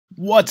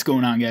What's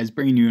going on, guys?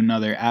 Bringing you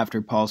another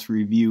Afterpulse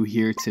review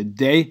here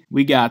today.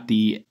 We got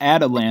the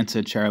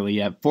Atalanta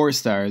Charlie at 4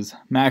 stars,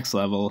 max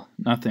level.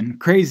 Nothing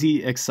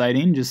crazy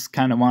exciting, just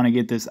kind of want to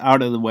get this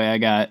out of the way. I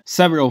got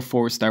several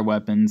 4-star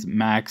weapons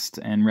maxed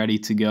and ready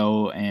to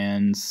go,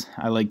 and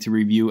I like to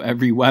review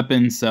every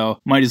weapon, so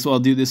might as well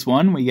do this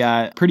one. We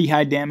got pretty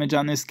high damage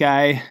on this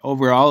guy.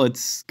 Overall,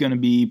 it's going to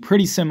be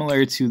pretty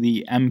similar to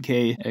the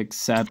MK,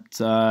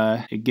 except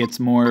it gets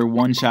more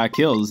one-shot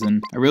kills,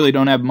 and I really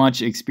don't have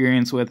much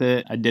experience with it.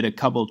 I did a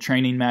couple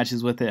training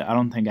matches with it. I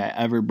don't think I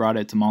ever brought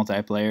it to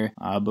multiplayer,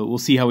 but we'll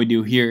see how we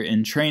do here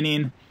in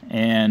training.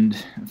 And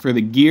for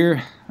the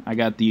gear, I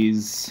got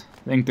these,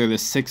 I think they're the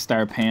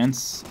 6-star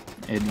pants,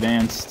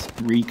 advanced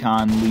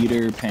recon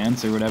leader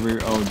pants or whatever.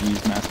 Oh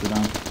geez,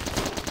 Mastodon.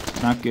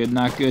 Not good,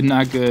 not good,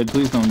 not good.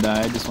 Please don't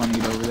die. I just want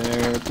to get over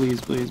there. Please,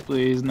 please,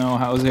 please. No,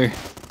 Hauser.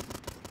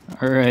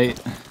 Alright.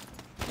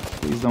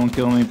 Please don't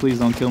kill me, please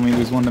don't kill me.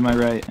 There's one to my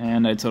right,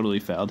 and I totally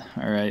failed.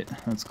 Alright,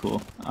 that's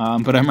cool.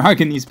 But I'm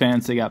rocking these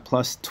pants. They got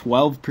plus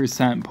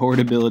 12%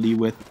 portability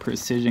with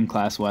precision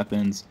class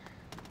weapons.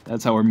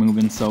 That's how we're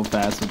moving so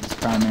fast with this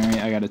primary.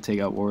 I gotta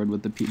take out Ward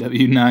with the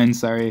PW9,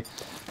 sorry.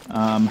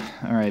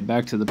 Alright,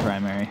 back to the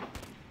primary.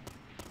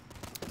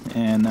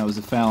 And that was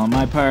a foul on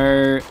my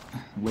part.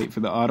 Wait for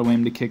the auto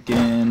aim to kick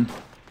in.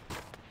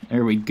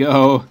 There we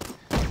go.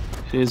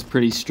 It is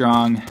pretty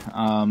strong.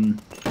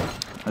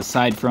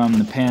 Aside from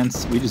the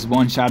pants, we just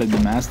one-shotted the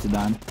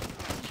Mastodon.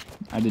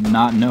 I did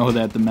not know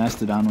that the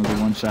Mastodon was a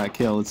one-shot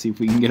kill. Let's see if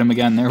we can get him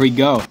again. There we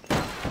go.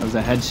 That was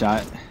a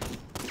headshot.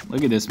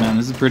 Look at this, man.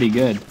 This is pretty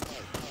good.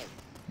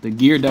 The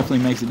gear definitely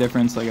makes a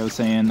difference, like I was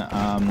saying.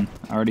 I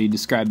already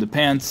described the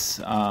pants,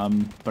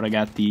 but I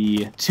got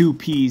the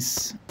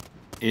 2-piece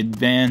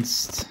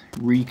advanced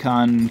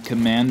recon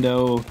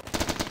commando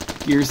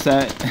gear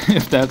set,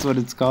 if that's what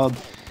it's called.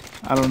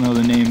 I don't know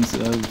the names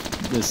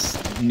of this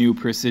new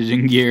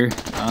precision gear,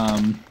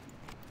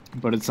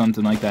 but it's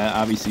something like that.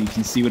 Obviously you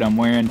can see what I'm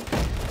wearing.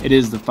 It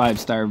is the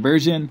 5-star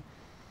version,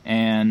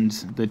 and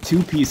the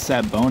 2-piece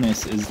set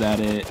bonus is that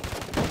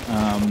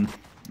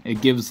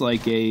it gives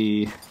like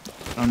a,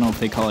 I don't know if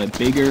they call it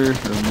bigger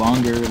or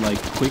longer,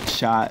 like quick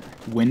shot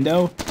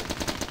window.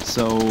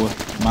 So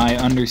my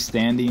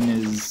understanding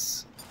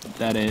is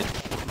that it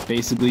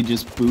basically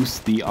just boosts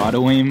the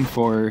auto aim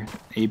for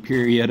a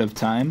period of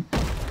time,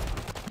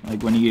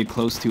 like when you get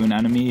close to an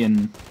enemy,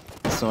 and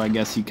so I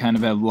guess you kind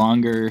of have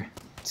longer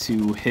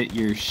to hit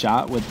your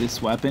shot with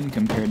this weapon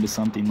compared to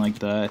something like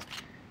the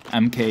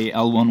MK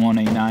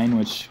L11A9,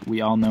 which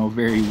we all know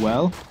very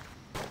well,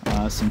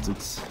 since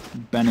it's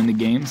been in the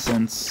game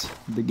since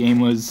the game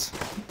was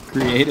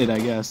created, I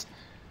guess.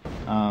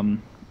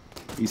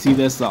 You see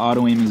this, the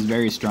auto aim is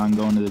very strong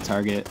going to the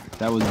target.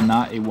 That was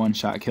not a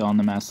one-shot kill on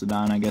the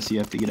Mastodon. I guess you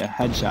have to get a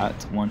headshot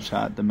to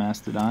one-shot the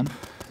Mastodon.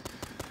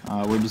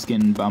 We're just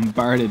getting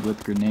bombarded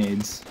with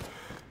grenades.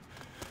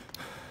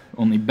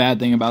 Only bad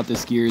thing about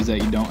this gear is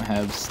that you don't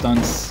have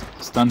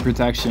stun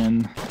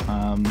protection.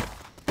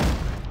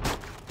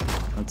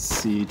 Let's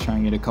see, try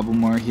and get a couple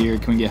more here.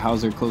 Can we get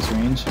Hauser close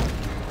range?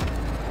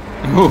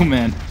 Oh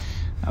man,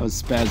 I was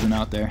spazzing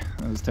out there.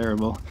 That was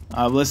terrible.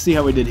 Let's see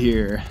how we did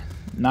here.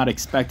 Not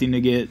expecting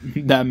to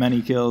get that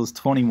many kills.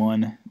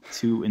 21,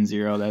 2, and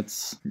 0.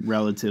 That's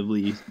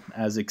relatively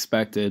as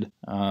expected.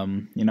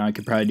 You know, I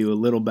could probably do a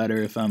little better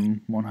if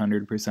I'm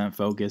 100%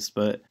 focused,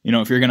 but you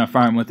know, if you're gonna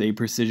farm with a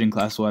precision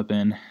class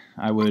weapon,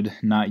 I would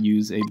not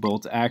use a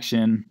bolt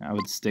action. I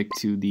would stick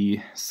to the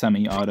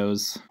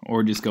semi-autos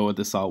or just go with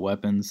assault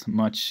weapons.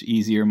 Much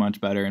easier,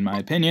 much better in my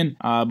opinion.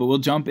 But we'll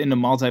jump into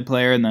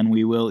multiplayer, and then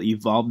we will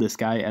evolve this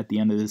guy at the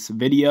end of this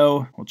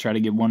video. We'll try to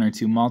get 1 or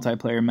 2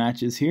 multiplayer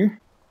matches here.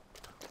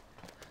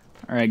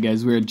 Alright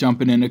guys, we're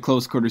jumping into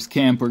close quarters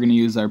camp. We're going to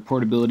use our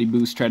portability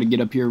boost, try to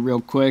get up here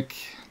real quick.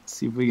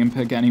 See if we can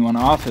pick anyone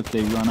off if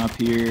they run up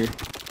here.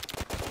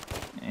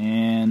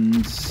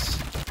 And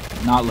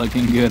not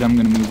looking good. I'm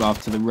going to move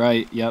off to the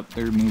right. Yep,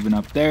 they're moving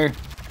up there.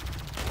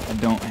 I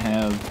don't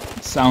have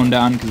sound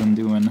on because I'm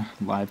doing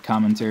live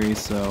commentary,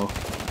 so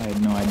I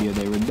had no idea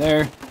they were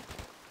there.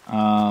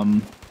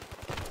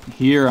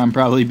 Here I'm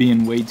probably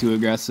being way too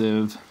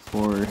aggressive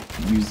for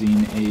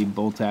using a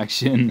bolt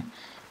action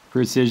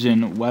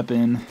precision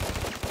weapon,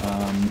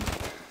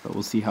 but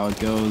we'll see how it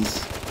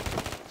goes.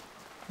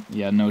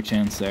 Yeah, no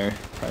chance there.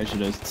 Probably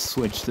should have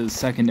switched to the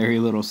secondary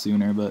a little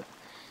sooner, but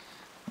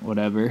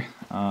whatever.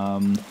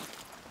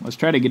 Let's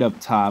try to get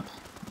up top.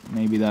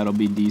 Maybe that'll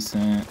be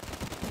decent.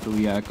 What do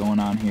we got going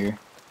on here?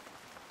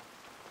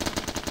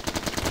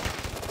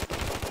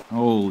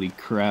 Holy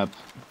crap.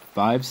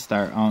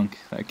 5-star Unk.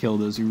 That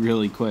killed us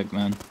really quick,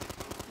 man.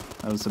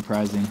 That was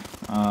surprising.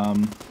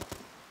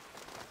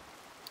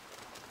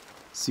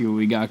 See what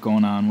we got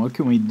going on. What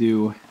can we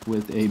do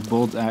with a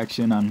bolt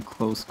action on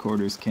close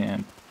quarters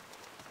camp?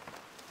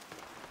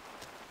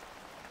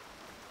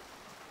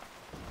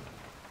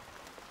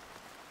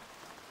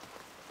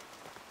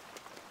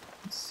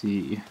 Let's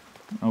see.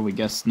 Oh, we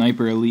got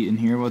Sniper Elite in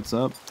here. What's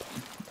up?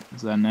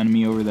 Is that an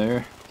enemy over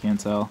there? Can't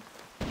tell.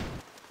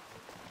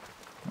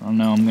 don't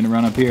know, I'm gonna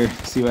run up here,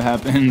 see what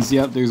happens.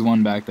 Yep, there's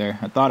one back there.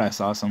 I thought I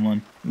saw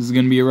someone. This is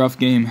gonna be a rough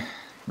game.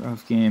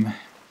 Rough game.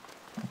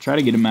 I'll try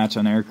to get a match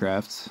on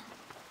aircraft,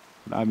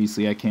 but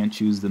obviously I can't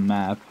choose the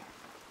map.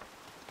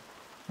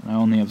 And I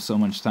only have so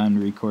much time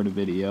to record a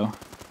video.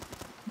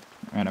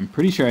 Alright, I'm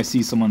pretty sure I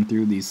see someone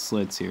through these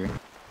slits here.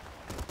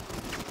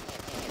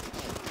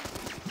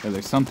 Yeah,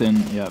 there's something.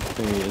 Yep,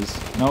 there he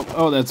is. Nope.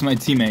 Oh, that's my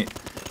teammate.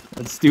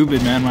 That's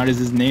stupid, man. Why does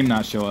his name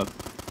not show up?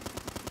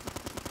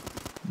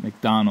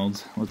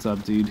 McDonald's. What's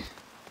up, dude?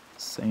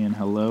 Saying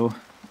hello.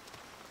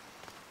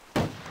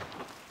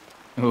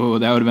 Oh,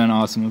 that would have been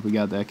awesome if we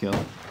got that kill.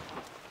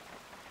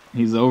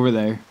 He's over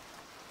there.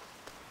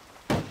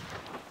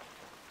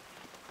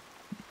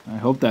 I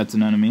hope that's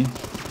an enemy. I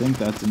think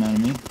that's an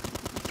enemy.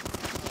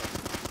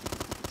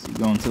 Is he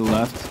going to the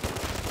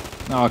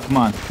left? Oh, come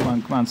on. Come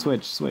on, come on.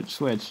 Switch, switch,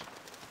 switch.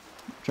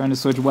 I'm trying to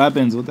switch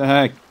weapons. What the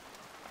heck?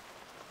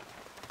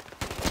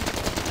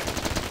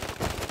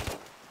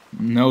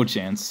 No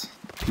chance.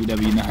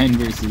 PW9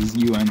 versus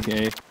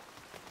UNK.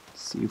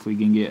 See if we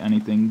can get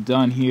anything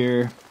done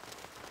here.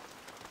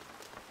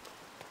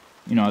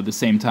 You know, at the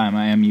same time,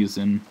 I am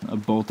using a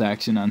bolt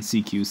action on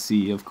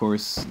CQC. Of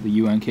course,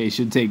 the UNK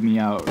should take me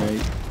out,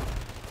 right?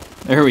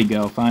 There we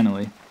go,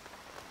 finally.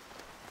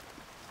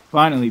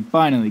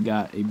 Finally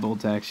got a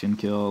bolt action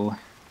kill.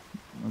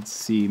 Let's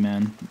see,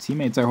 man.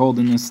 Teammates are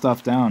holding this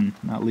stuff down,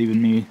 not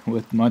leaving me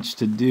with much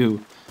to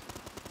do.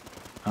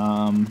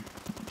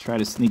 Try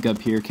to sneak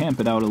up here, camp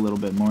it out a little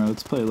bit more.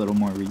 Let's play a little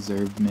more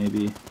reserved,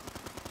 maybe.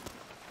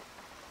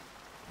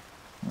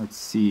 Let's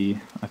see.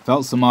 I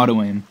felt some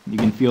auto-aim. You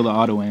can feel the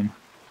auto-aim.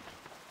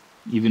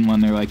 Even when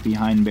they're like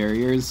behind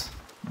barriers.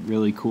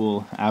 Really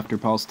cool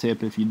Afterpulse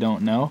tip if you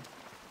don't know.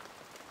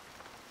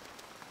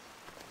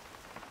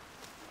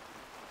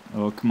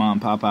 Oh, come on,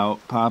 pop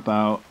out, pop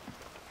out.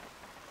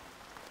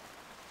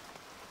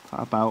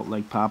 Pop out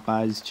like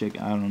Popeye's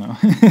chicken. I don't know.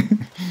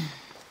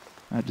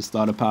 I just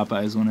thought of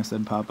Popeyes when I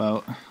said pop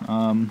out.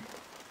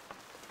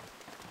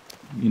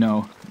 You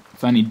know,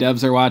 if any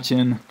devs are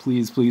watching,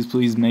 please, please,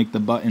 please make the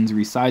buttons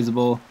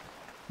resizable.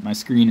 My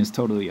screen is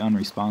totally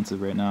unresponsive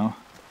right now.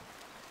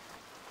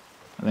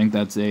 I think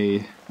that's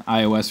a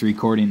iOS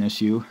recording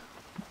issue.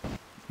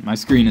 My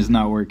screen is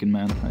not working,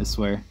 man, I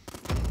swear.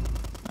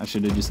 I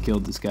should have just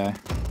killed this guy.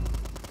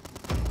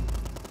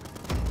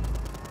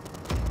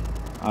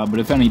 But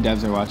if any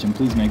devs are watching,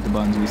 please make the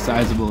buttons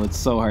resizable. It's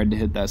so hard to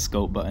hit that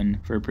scope button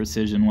for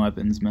precision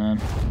weapons, man.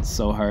 It's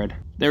so hard.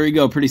 There we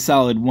go, pretty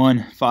solid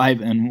 1,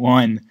 5, and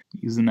 1.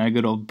 Using that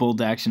good old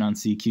bolt action on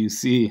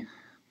CQC.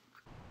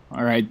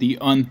 Alright, the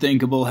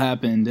unthinkable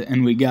happened,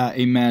 and we got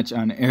a match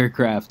on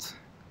aircraft.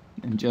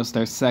 In just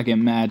our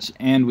second match,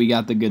 and we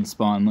got the good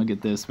spawn. Look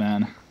at this,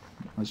 man.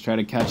 Let's try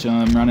to catch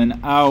him. Running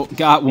out.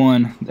 Got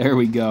one. There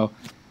we go.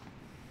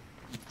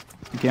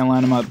 Can't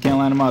line him up, can't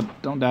line him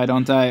up. Don't die,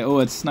 don't die. Oh,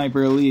 it's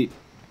Sniper Elite.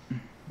 I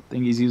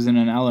think he's using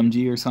an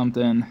LMG or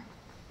something.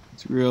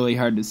 It's really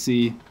hard to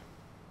see.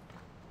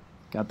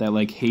 Got that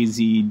like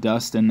hazy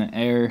dust in the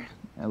air,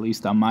 at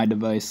least on my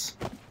device.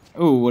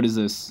 Oh, what is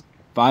this?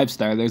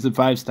 5-star. There's a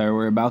 5-star.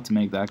 We're about to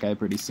make that guy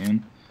pretty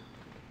soon.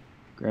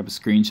 Grab a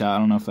screenshot. I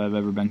don't know if I've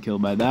ever been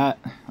killed by that.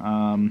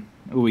 Oh,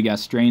 we got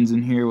Strains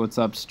in here. What's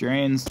up,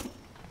 Strains?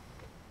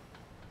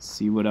 Let's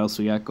see what else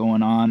we got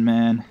going on,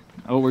 man.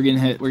 Oh, we're getting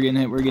hit, we're getting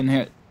hit, we're getting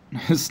hit.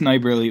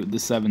 Sniper Elite with the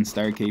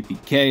 7-star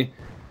KPK.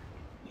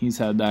 He's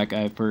had that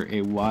guy for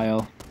a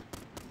while.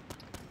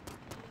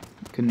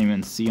 Couldn't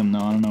even see him though,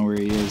 I don't know where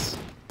he is.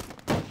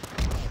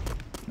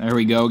 There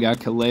we go, got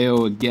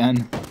Kaleo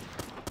again.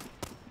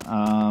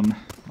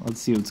 Let's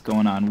see what's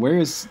going on.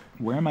 Where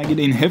am I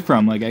getting hit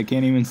from? Like, I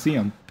can't even see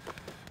him.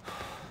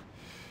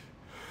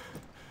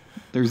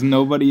 There's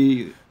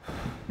nobody.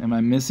 Am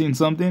I missing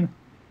something?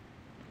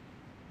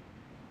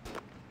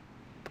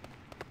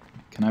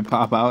 Can I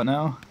pop out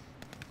now?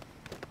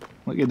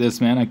 Look at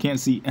this, man. I can't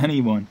see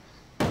anyone.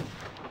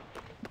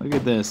 Look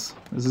at this.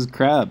 This is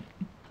crap.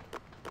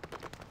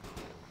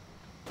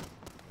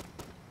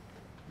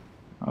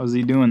 How is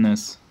he doing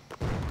this?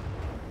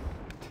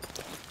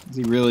 Is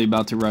he really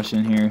about to rush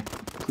in here?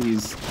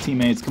 Please,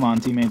 teammates, come on,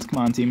 teammates,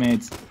 come on,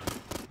 teammates.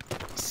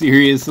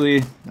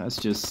 Seriously? That's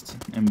just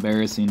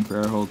embarrassing for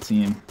our whole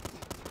team.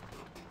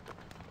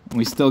 And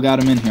we still got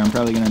him in here. I'm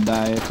probably gonna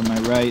die. Am I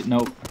right?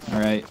 Nope.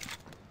 Alright.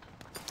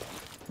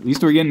 At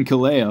least we're getting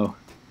Kaleo.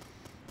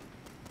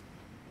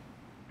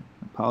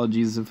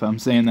 Apologies if I'm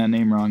saying that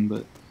name wrong,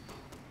 but...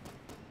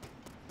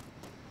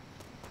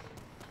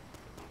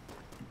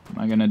 Am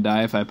I gonna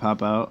die if I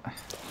pop out?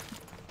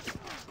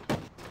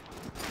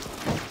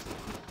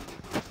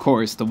 Of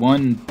course, the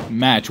one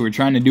match, we're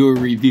trying to do a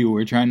review,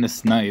 we're trying to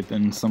snipe,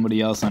 and somebody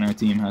else on our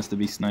team has to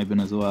be sniping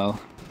as well.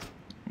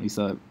 At least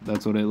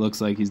that's what it looks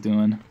like he's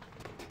doing.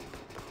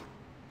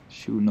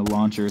 Shooting a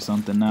launcher or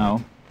something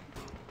now.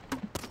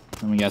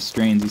 And we got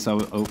Strains. He saw.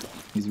 Oh,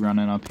 he's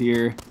running up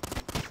here.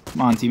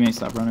 Come on, teammate,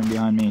 stop running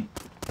behind me.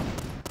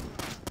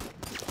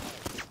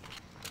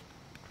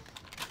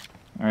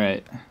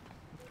 Alright.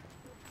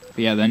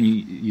 Yeah, then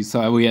you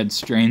saw we had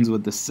Strains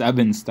with the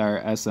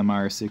 7-star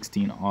SMR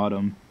 16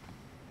 Autumn.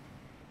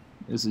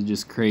 This is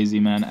just crazy,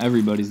 man.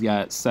 Everybody's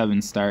got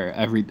 7-star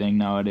everything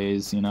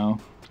nowadays, you know?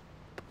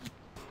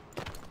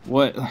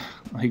 What?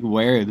 Like,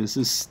 where? This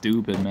is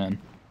stupid, man.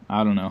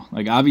 I don't know.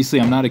 Like,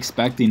 obviously I'm not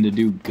expecting to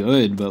do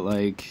good, but,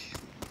 like,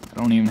 I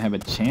don't even have a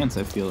chance,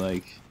 I feel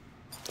like.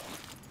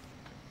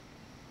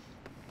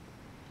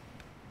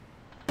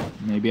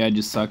 Maybe I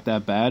just suck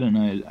that bad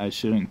and I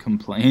shouldn't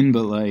complain,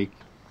 but, like,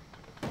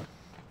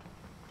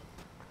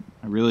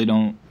 I really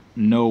don't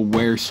know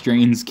where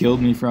Strains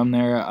killed me from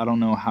there. I don't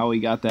know how he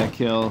got that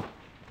kill.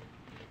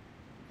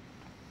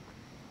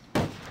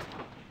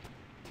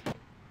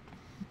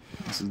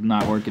 This is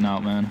not working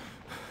out, man.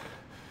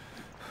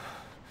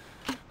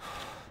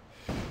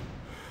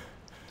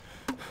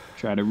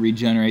 Try to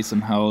regenerate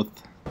some health.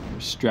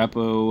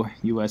 Strepo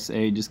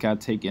USA just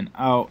got taken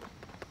out.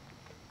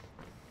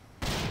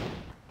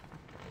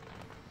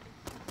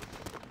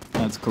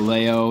 That's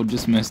Kaleo,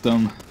 just missed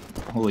him.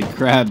 Holy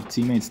crap,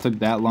 teammates took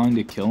that long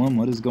to kill him?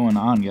 What is going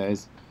on,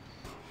 guys?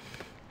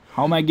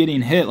 How am I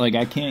getting hit? Like,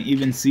 I can't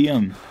even see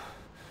him.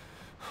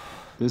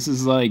 This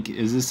is like,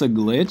 is this a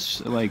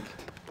glitch? Like,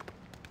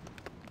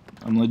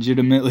 I'm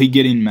legitimately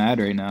getting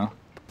mad right now.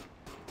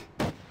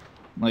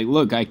 Like,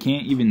 look, I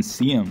can't even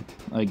see him.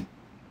 Like,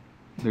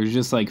 there's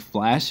just like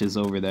flashes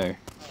over there.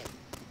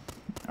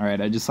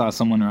 Alright, I just saw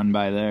someone run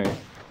by there.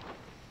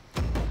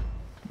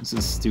 This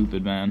is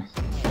stupid, man.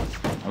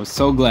 I was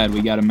so glad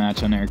we got a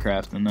match on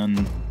aircraft, and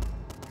then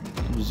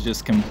it was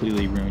just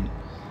completely ruined.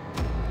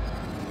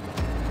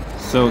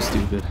 So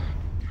stupid.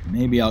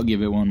 Maybe I'll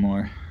give it one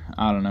more.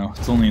 I don't know.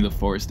 It's only the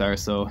 4-star,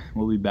 so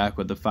we'll be back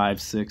with the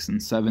 5, 6, and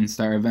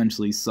 7-star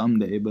eventually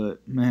someday,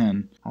 but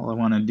man, all I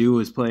want to do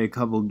is play a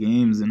couple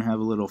games and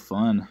have a little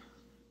fun.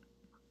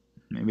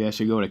 Maybe I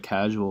should go to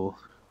casual.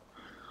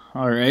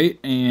 Alright,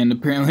 and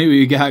apparently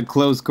we got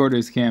close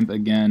quarters camp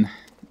again.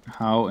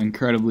 How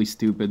incredibly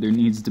stupid. There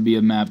needs to be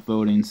a map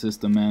voting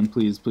system, man.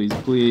 Please, please,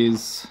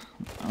 please.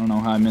 I don't know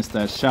how I missed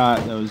that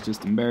shot. That was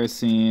just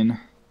embarrassing.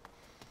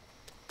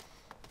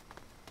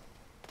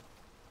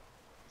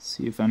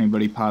 See if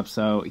anybody pops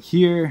out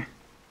here.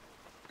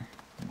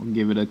 We'll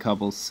give it a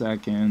couple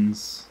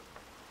seconds.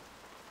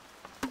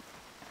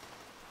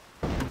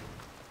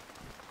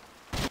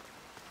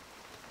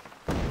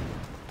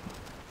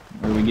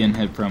 Where are we getting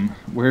hit from?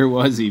 Where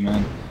was he,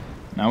 man?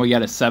 Now we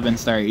got a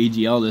 7-star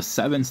AGL. This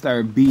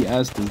 7-star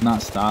BS does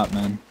not stop,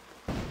 man.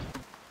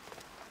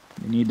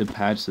 We need to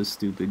patch this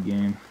stupid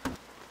game.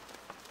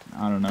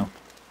 I don't know.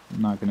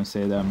 I'm not going to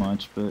say that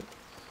much, but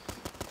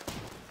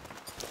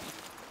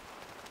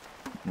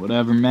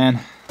whatever, man.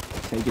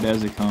 Take it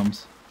as it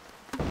comes.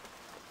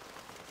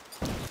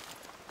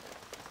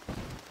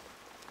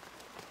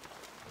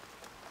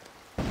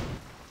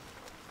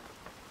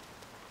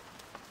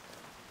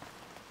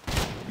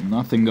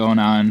 Nothing going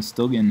on.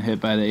 Still getting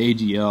hit by the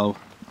AGL.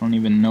 I don't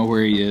even know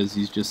where he is.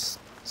 He's just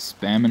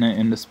spamming it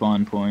into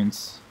spawn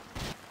points.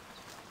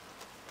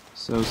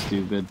 So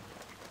stupid.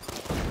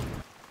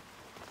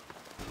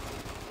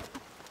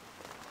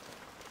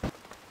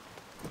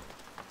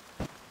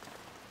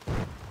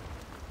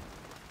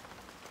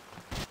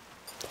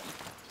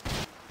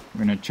 We're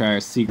gonna try our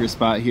secret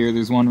spot here.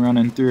 There's one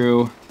running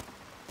through.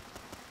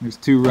 There's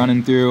two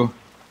running through.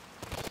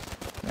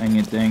 Dang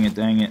it, dang it,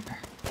 dang it.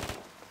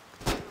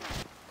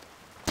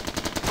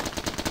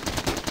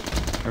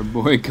 Our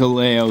boy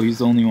Kaleo, he's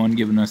the only one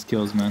giving us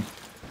kills, man.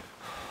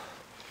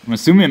 I'm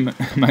assuming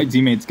my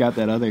teammates got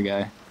that other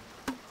guy.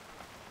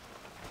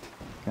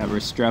 Got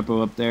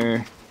Restrepo up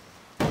there.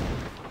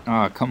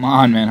 Oh, come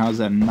on, man. How's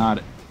that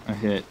not a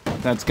hit?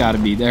 That's got to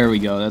be. There we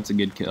go. That's a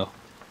good kill.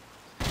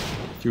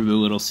 Through the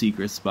little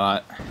secret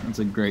spot. That's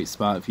a great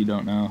spot if you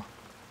don't know.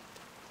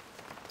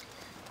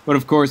 But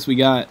of course, we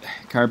got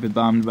carpet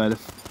bombed by the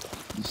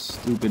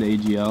stupid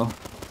AGL.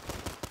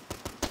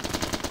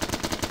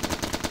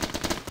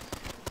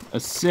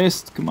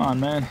 Assist, come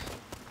on, man.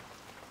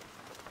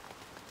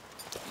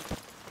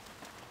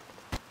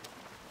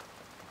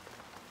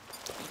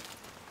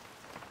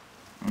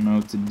 I don't know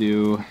what to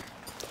do.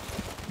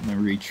 I'm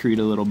gonna retreat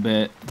a little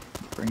bit,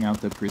 bring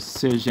out the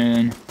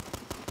precision.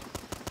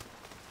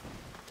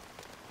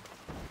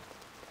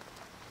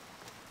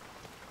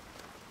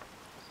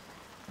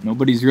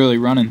 Nobody's really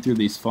running through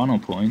these funnel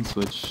points,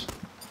 which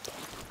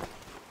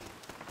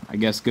I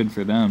guess good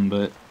for them,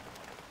 but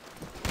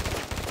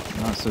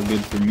not so good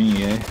for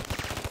me, eh?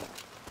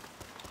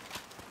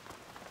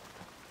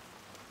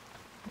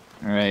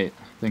 Alright,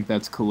 I think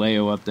that's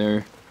Kaleo up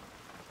there.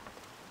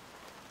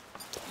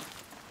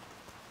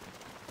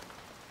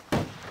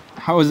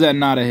 How is that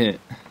not a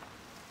hit?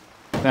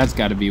 That's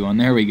gotta be one.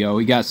 There we go.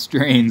 We got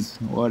Strains.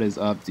 What is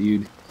up,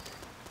 dude?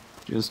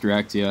 Just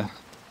wrecked ya.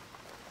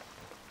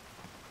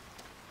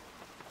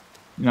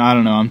 You know, I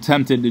don't know. I'm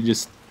tempted to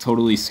just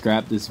totally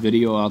scrap this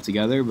video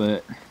altogether,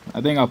 but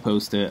I think I'll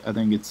post it. I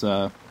think it's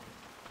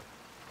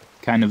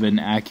kind of an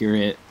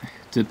accurate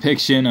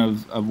depiction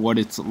of what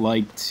it's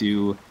like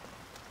to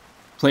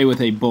play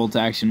with a bolt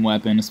action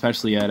weapon,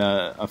 especially at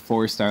a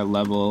 4-star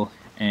level,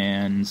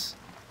 and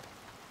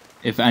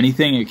if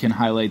anything, it can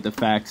highlight the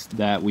fact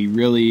that we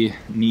really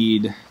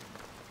need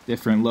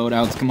Different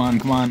loadouts. Come on,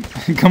 come on.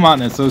 Come on,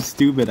 that's so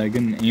stupid. I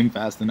couldn't aim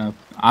fast enough.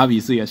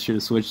 Obviously, I should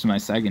have switched to my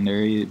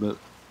secondary, but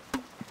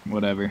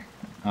whatever.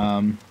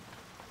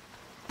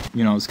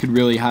 You know, this could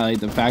really highlight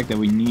the fact that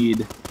we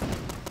need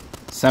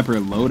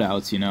separate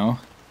loadouts, you know?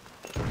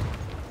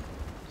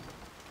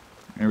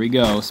 There we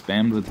go,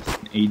 spammed with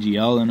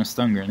AGL and a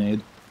stun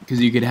grenade.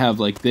 Because you could have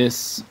like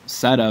this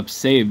setup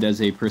saved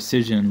as a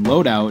precision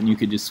loadout and you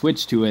could just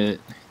switch to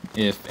it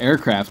if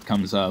aircraft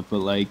comes up, but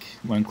like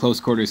when close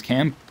quarters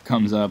camp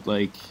comes up,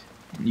 like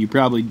you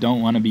probably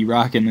don't want to be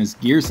rocking this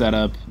gear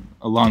setup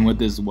along with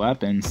this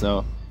weapon,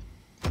 so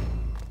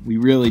we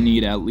really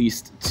need at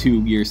least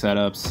 2 gear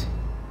setups.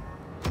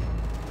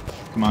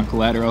 Come on,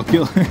 collateral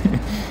kill.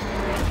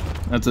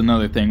 That's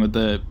another thing with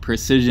the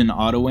precision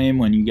auto aim.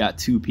 When you got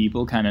 2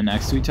 people kind of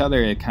next to each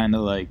other, it kind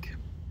of like,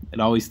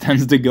 it always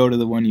tends to go to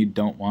the one you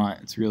don't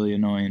want. It's really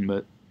annoying,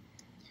 but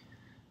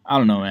I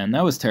don't know, man.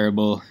 That was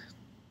terrible.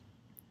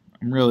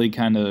 I'm really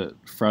kind of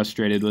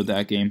frustrated with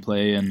that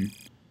gameplay and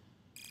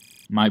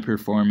my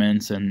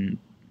performance, and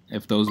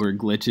if those were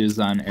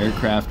glitches on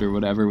aircraft or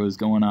whatever was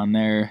going on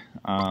there.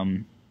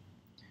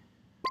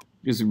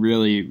 Just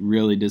really,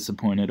 really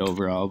disappointed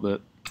overall,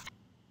 but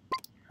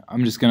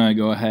I'm just gonna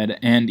go ahead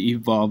and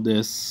evolve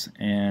this,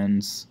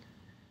 and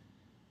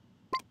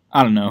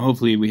I don't know,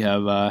 hopefully we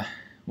have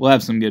we'll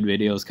have some good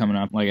videos coming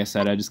up. Like I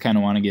said, I just kind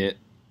of want to get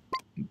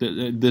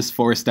this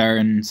 4-star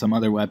and some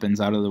other weapons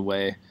out of the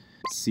way.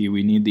 Let's see,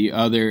 we need the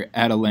other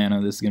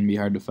Atalanta. This is gonna be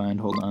hard to find.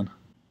 Hold on.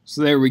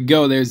 So there we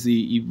go. There's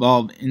the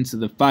evolve into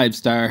the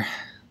 5-star.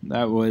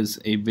 That was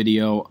a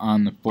video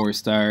on the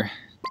 4-star.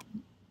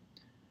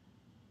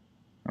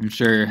 I'm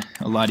sure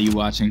a lot of you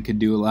watching could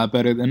do a lot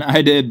better than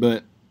I did,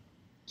 but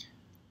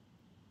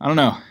I don't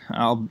know.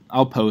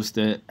 I'll post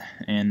it,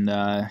 and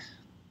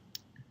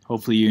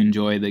hopefully you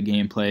enjoy the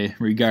gameplay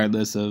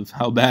regardless of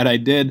how bad I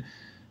did.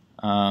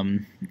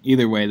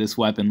 Either way, this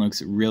weapon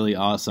looks really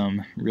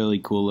awesome. Really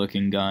cool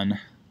looking gun.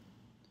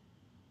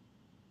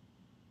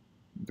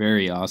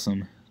 Very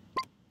awesome.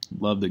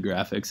 Love the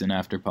graphics in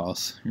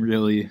Afterpulse.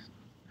 Really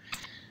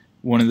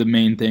one of the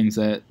main things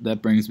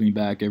that brings me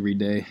back every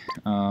day.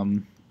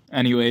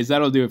 Anyways,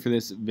 that'll do it for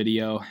this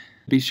video.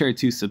 Be sure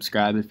to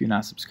subscribe if you're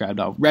not subscribed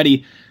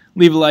already.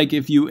 Leave a like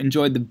if you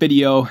enjoyed the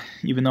video,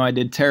 even though I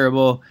did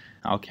terrible.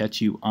 I'll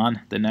catch you on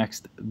the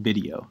next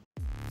video.